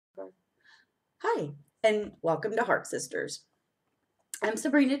Hi, and welcome to Heart Sisters. I'm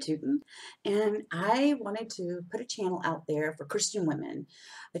Sabrina Tootin, and I wanted to put a channel out there for Christian women,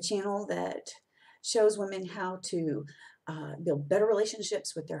 a channel that shows women how to build better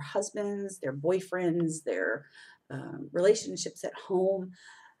relationships with their husbands, their boyfriends, their relationships at home,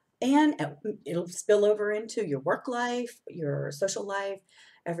 and it'll spill over into your work life, your social life,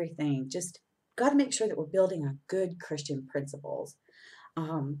 everything. Just got to make sure that we're building on good Christian principles.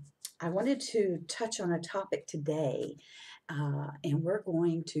 Um, I wanted to touch on a topic today, and we're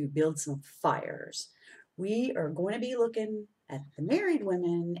going to build some fires. We are going to be looking at the married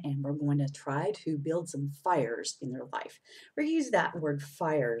women, and we're going to try to build some fires in their life. We're going to use that word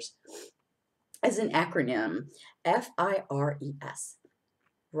fires as an acronym, F-I-R-E-S,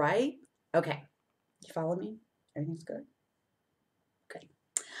 right? Okay, you follow me? Everything's good? Okay.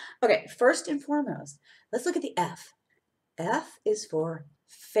 Okay, first and foremost, let's look at the F. F is for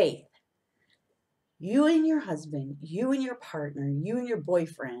faith. You and your husband, you and your partner, you and your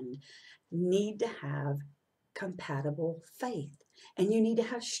boyfriend need to have compatible faith. And you need to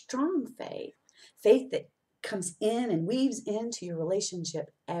have strong faith, faith that comes in and weaves into your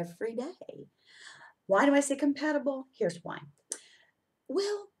relationship every day. Why do I say compatible? Here's why.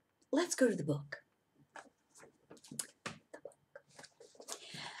 Well, let's go to the book.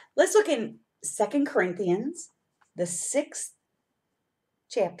 Let's look in 2 Corinthians, the 6th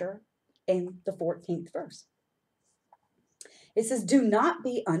chapter, and the 14th verse. It says, "Do not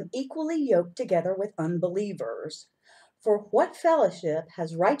be unequally yoked together with unbelievers. For what fellowship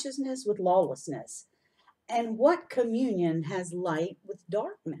has righteousness with lawlessness? And what communion has light with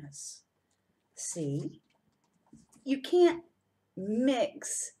darkness?" See, you can't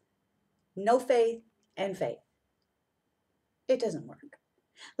mix no faith and faith. It doesn't work.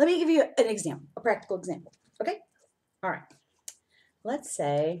 Let me give you an example, a practical example. Okay? All right. Let's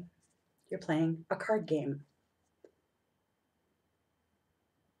say you're playing a card game.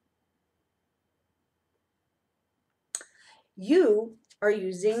 You are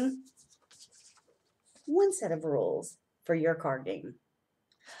using one set of rules for your card game,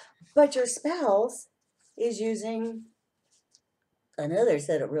 but your spouse is using another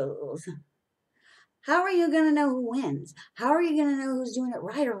set of rules. How are you going to know who wins? How are you going to know who's doing it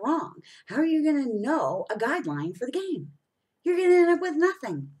right or wrong? How are you going to know a guideline for the game? You're going to end up with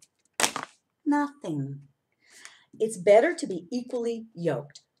nothing. Nothing. It's better to be equally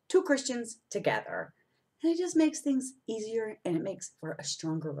yoked, two Christians together. And it just makes things easier, and it makes for a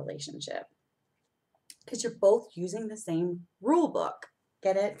stronger relationship because you're both using the same rule book.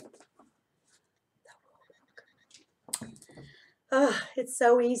 Get it? Oh, it's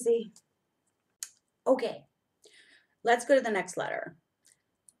so easy. Okay, let's go to the next letter.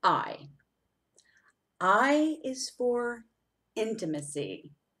 I. I is for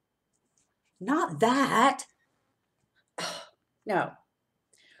intimacy. Not that. No.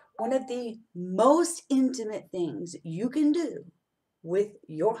 One of the most intimate things you can do with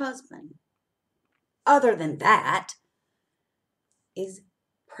your husband, other than that, is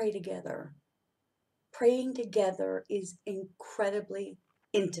pray together. Praying together is incredibly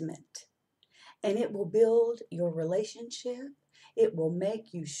intimate, and it will build your relationship. It will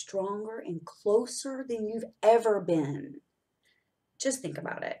make you stronger and closer than you've ever been. Just think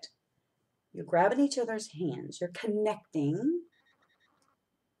about it. You're grabbing each other's hands, you're connecting,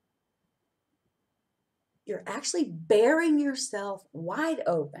 you're actually bearing yourself wide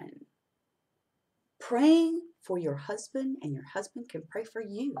open, praying for your husband, and your husband can pray for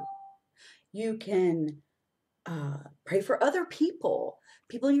you. You can pray for other people,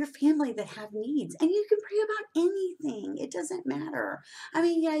 people in your family that have needs, and you can pray about anything. It doesn't matter. I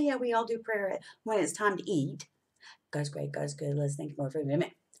mean, yeah, we all do prayer when it's time to eat. God's great, God's good. Let's thank Him more for a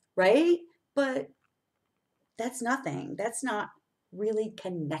minute, right? But that's nothing. That's not really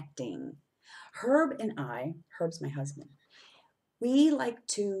connecting. Herb's my husband, we like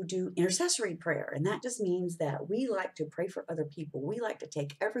to do intercessory prayer, and that just means that we like to pray for other people. We like to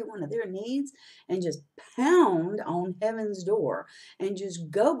take every one of their needs and just pound on heaven's door and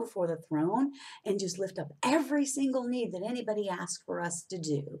just go before the throne and just lift up every single need that anybody asks for us to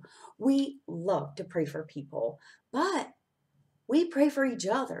do. We love to pray for people, but we pray for each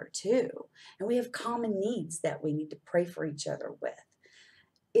other too, and we have common needs that we need to pray for each other with.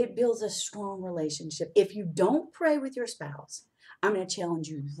 It builds a strong relationship. If you don't pray with your spouse, I'm going to challenge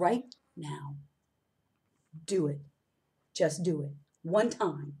you right now. Do it. Just do it. One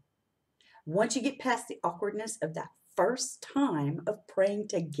time. Once you get past the awkwardness of that first time of praying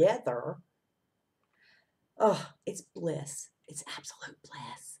together, oh, it's bliss. It's absolute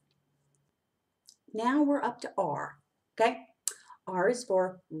bliss. Now we're up to R. Okay? R is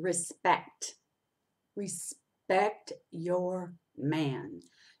for respect. Respect your man.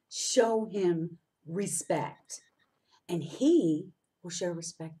 Show him respect, and he will show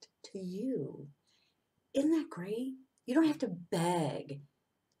respect to you. Isn't that great? You don't have to beg.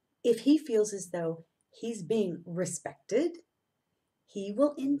 If he feels as though he's being respected, he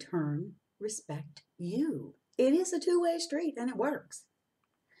will in turn respect you. It is a two-way street and it works.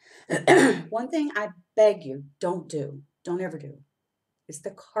 One thing I beg you, don't ever do. It's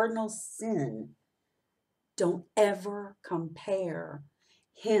the cardinal sin. Don't ever compare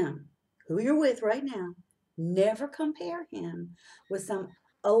him, who you're with right now, never compare him with some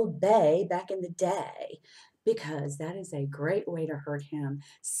old bay back in the day, because that is a great way to hurt him,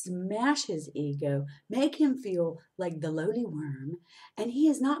 smash his ego, make him feel like the lowly worm, and he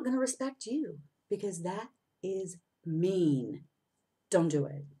is not going to respect you because that is mean. Don't do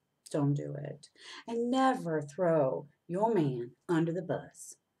it. Don't do it. And never throw your man under the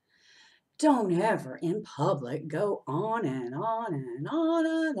bus. Don't ever in public go on and on and on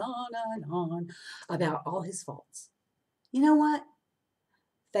and on and on about all his faults. You know what?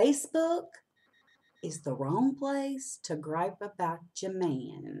 Facebook is the wrong place to gripe about your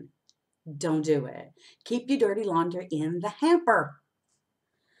man. Don't do it. Keep your dirty laundry in the hamper.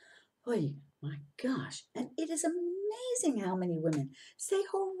 Oh my gosh. And it is amazing how many women say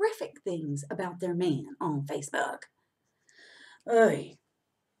horrific things about their man on Facebook. Oy.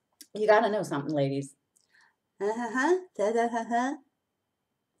 You got to know something, ladies. Learn how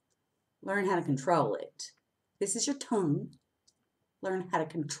to control it. This is your tongue. Learn how to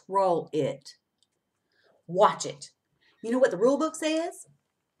control it. Watch it. You know what the rule book says?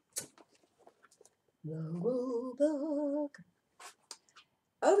 The rule book.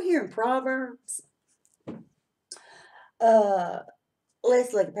 Over here in Proverbs,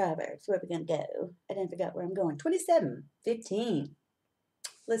 let's look at Proverbs. Where are we going to go? I didn't forget where I'm going. 27:15.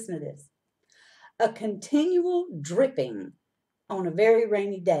 Listen to this. A continual dripping on a very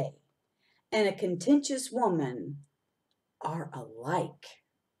rainy day and a contentious woman are alike.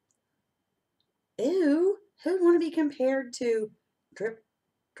 Ew, who'd want to be compared to drip,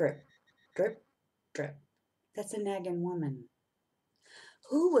 drip, drip, drip? That's a nagging woman.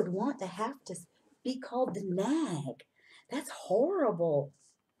 Who would want to have to be called the nag? That's horrible.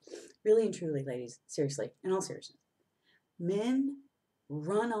 Really and truly, ladies, seriously, in all seriousness, men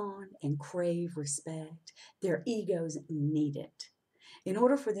run on and crave respect. Their egos need it. In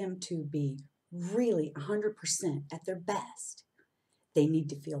order for them to be really 100% at their best, they need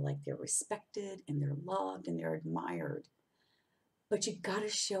to feel like they're respected and they're loved and they're admired. But you gotta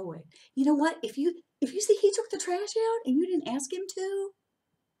show it. You know what? If you see he took the trash out and you didn't ask him to,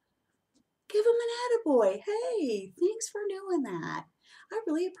 give him an attaboy. Hey, thanks for doing that. I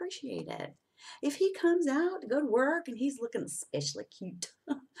really appreciate it. If he comes out to go to work and he's looking especially cute,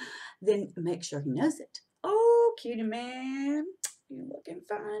 then make sure he knows it. Oh, cutie man, you're looking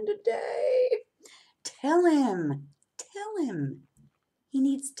fine today. Tell him. Tell him. He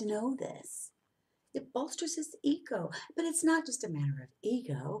needs to know this. It bolsters his ego. But it's not just a matter of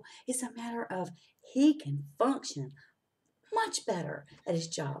ego. It's a matter of he can function much better at his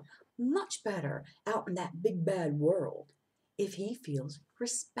job, much better out in that big bad world if he feels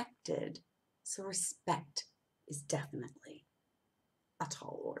respected. So respect is definitely a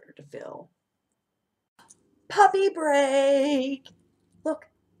tall order to fill. Puppy break.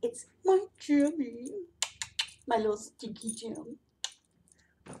 Look, it's my Jimmy, my little stinky Jim.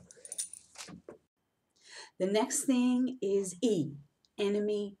 The next thing is E,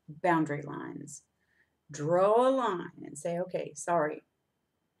 enemy boundary lines. Draw a line and say, okay, sorry,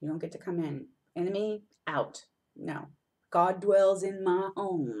 you don't get to come in. Enemy, out. No. God dwells in my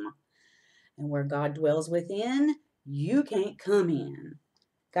home. And where God dwells within, you can't come in.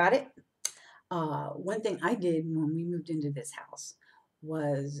 Got it? One thing I did when we moved into this house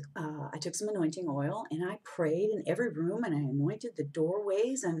was I took some anointing oil and I prayed in every room and I anointed the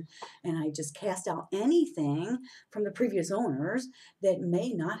doorways and I just cast out anything from the previous owners that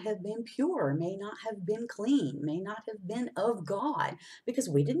may not have been pure, may not have been clean, may not have been of God, because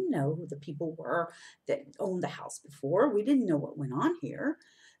we didn't know who the people were that owned the house before. We didn't know what went on here.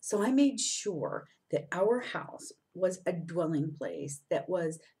 So I made sure that our house was a dwelling place that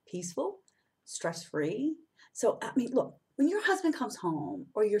was peaceful, stress-free. So, I mean, look, when your husband comes home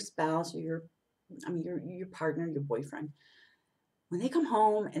or your spouse or your partner, your boyfriend, when they come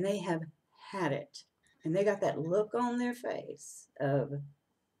home and they have had it and they got that look on their face of,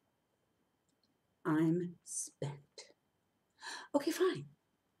 I'm spent. Okay, fine.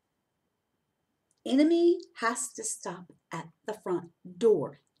 Enemy has to stop at the front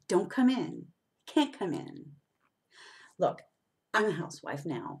door. Don't come in. Can't come in. Look, I'm a housewife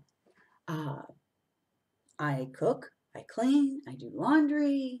now. I cook, I clean, I do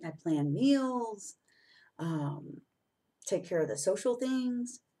laundry, I plan meals, um, take care of the social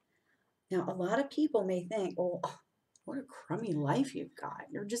things. Now, a lot of people may think, oh, what a crummy life you've got.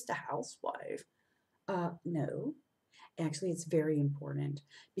 You're just a housewife. No, actually, it's very important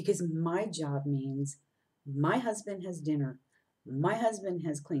because my job means my husband has dinner, my husband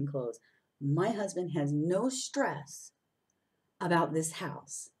has clean clothes, my husband has no stress about this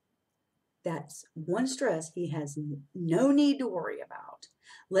house. That's one stress he has no need to worry about.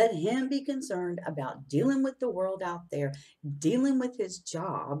 Let him be concerned about dealing with the world out there, dealing with his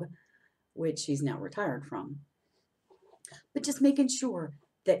job, which he's now retired from, but just making sure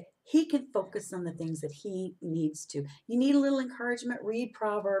that he can focus on the things that he needs to. You need a little encouragement, read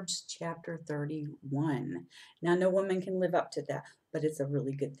Proverbs chapter 31. Now, no woman can live up to that, but it's a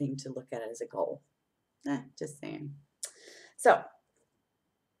really good thing to look at as a goal. Just saying. So,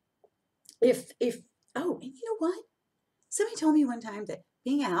 if oh, and you know what? Somebody told me one time that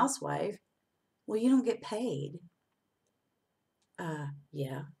being a housewife, well, you don't get paid.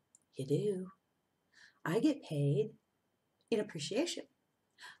 Yeah, you do. I get paid in appreciation.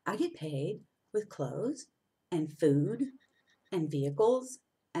 I get paid with clothes and food and vehicles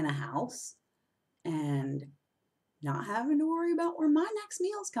and a house and not having to worry about where my next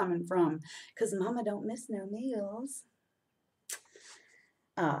meal's coming from because mama don't miss no meals.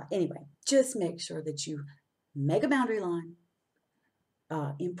 Anyway, just make sure that you make a boundary line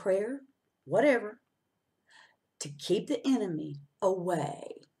in prayer, whatever, to keep the enemy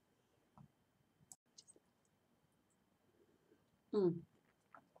away. Mm,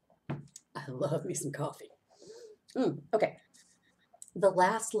 I love me some coffee. Okay, the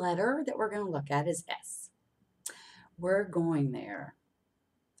last letter that we're going to look at is S. We're going there.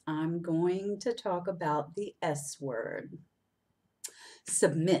 I'm going to talk about the S word.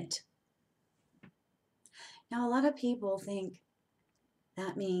 Submit. Now, a lot of people think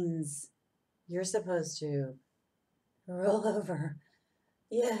that means you're supposed to roll over.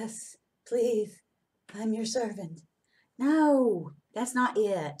 Yes, please, I'm your servant. No, that's not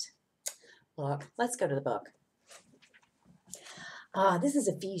it. Look, let's go to the book. This is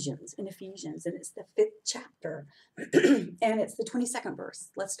Ephesians, and it's the 5th chapter, and it's the 22nd verse.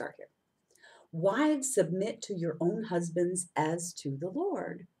 Let's start here. Wives, submit to your own husbands as to the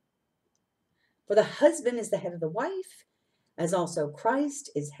Lord. For the husband is the head of the wife, as also Christ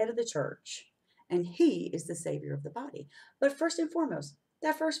is head of the church, and he is the Savior of the body. But first and foremost,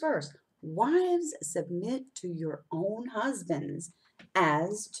 that first verse, wives, submit to your own husbands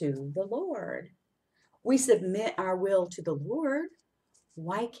as to the Lord. We submit our will to the Lord.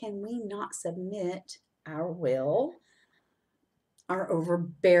 Why can we not submit our will, our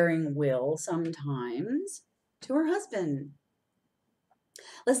overbearing will sometimes, to our husband?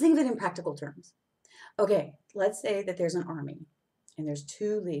 Let's think of it in practical terms. Okay, let's say that there's an army and there's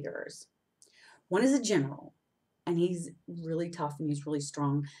 2 leaders. One is a general, and he's really tough and he's really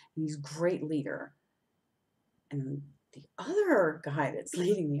strong and he's a great leader. And the other guy that's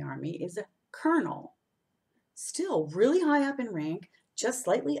leading the army is a colonel, still really high up in rank, just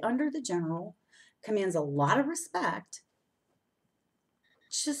slightly under the general, commands a lot of respect,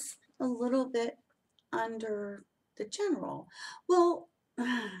 just a little bit under the general. Well,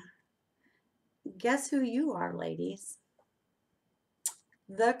 guess who you are, ladies?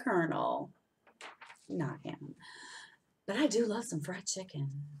 The colonel. Not him. But I do love some fried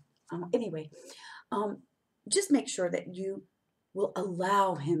chicken. Anyway, just make sure that you will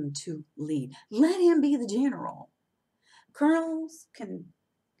allow him to lead. Let him be the general. Colonels can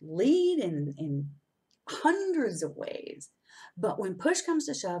lead in hundreds of ways. But when push comes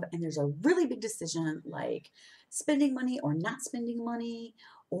to shove and there's a really big decision like spending money or not spending money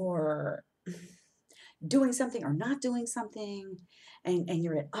or doing something or not doing something, and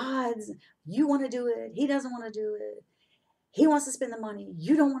you're at odds, you want to do it, he doesn't want to do it, he wants to spend the money,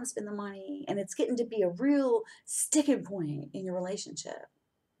 you don't want to spend the money, and it's getting to be a real sticking point in your relationship.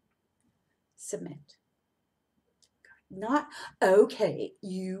 Submit. Not, okay,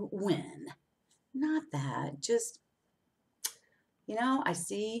 you win. Not that. Just, I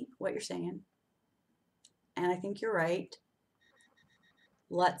see what you're saying, and I think you're right.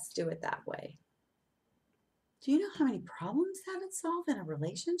 Let's do it that way. Do you know how many problems that would solve in a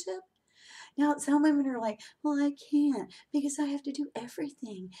relationship? Now, some women are like, well, I can't because I have to do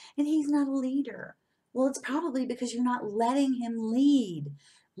everything and he's not a leader. Well, it's probably because you're not letting him lead.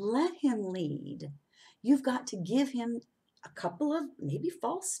 Let him lead. You've got to give him a couple of maybe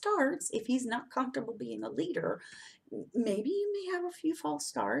false starts if he's not comfortable being a leader. Maybe you may have a few false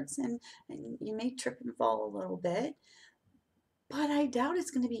starts and you may trip and fall a little bit. but I doubt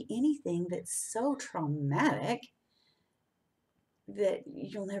it's going to be anything that's so traumatic that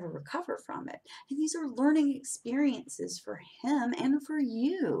you'll never recover from it. And these are learning experiences for him and for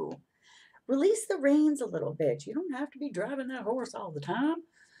you. Release the reins a little bit. You don't have to be driving that horse all the time.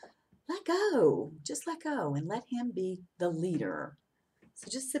 Let go. Just let go and let him be the leader. So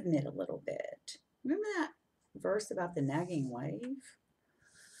just submit a little bit. Remember that verse about the nagging wave?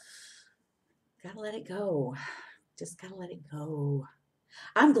 Gotta let it go. Just gotta let it go.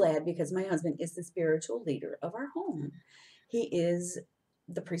 I'm glad because my husband is the spiritual leader of our home. He is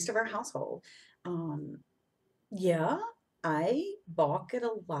the priest of our household. Um, yeah, I balk at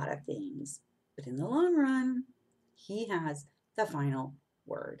a lot of things, but in the long run, he has the final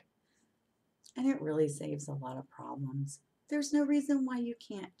word. And it really saves a lot of problems. There's no reason why you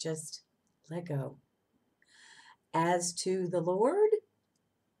can't just let go. As to the Lord,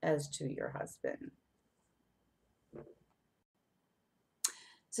 as to your husband.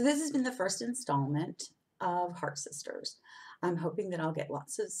 So this has been the first installment of Heart Sisters. I'm hoping that I'll get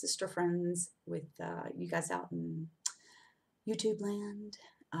lots of sister friends with you guys out in YouTube land.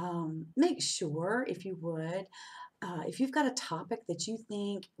 Make sure, if you would, if you've got a topic that you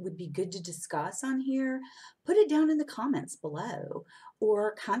think would be good to discuss on here, put it down in the comments below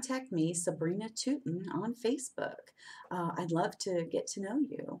or contact me, Sabrina Tootin, on Facebook. I'd love to get to know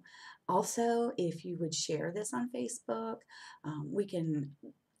you. Also, if you would share this on Facebook, we can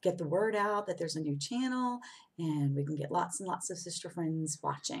get the word out that there's a new channel and we can get lots and lots of sister friends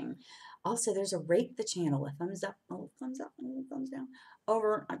watching. Also, there's a rate the channel, a thumbs up, a thumbs up, a thumbs down,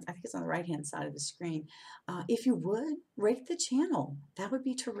 over, I think it's on the right hand side of the screen. If you would, rate the channel. That would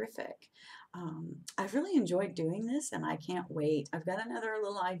be terrific. I've really enjoyed doing this and I can't wait. I've got another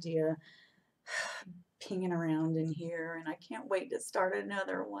little idea pinging around in here and I can't wait to start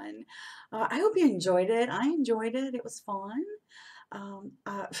another one. I hope you enjoyed it. I enjoyed it. It was fun. Um,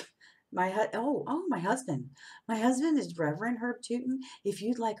 uh, my husband. My husband is Reverend Herb Tootin. If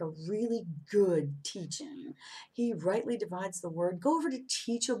you'd like a really good teaching, he rightly divides the word. Go over to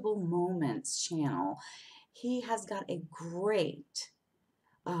Teachable Moments channel. He has got a great.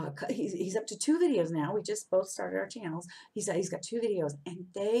 He's up to 2 videos now. We just both started our channels. He's got 2 videos, and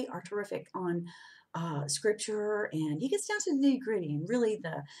they are terrific on scripture, and he gets down to the nitty gritty and really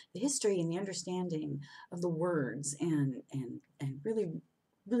the history and the understanding of the words, and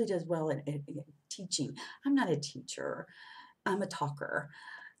really does well at teaching. I'm not a teacher. I'm a talker.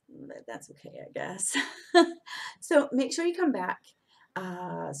 But that's okay, I guess. So make sure you come back.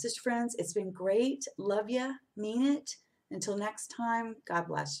 Sister friends, it's been great. Love you. Mean it. Until next time, God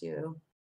bless you.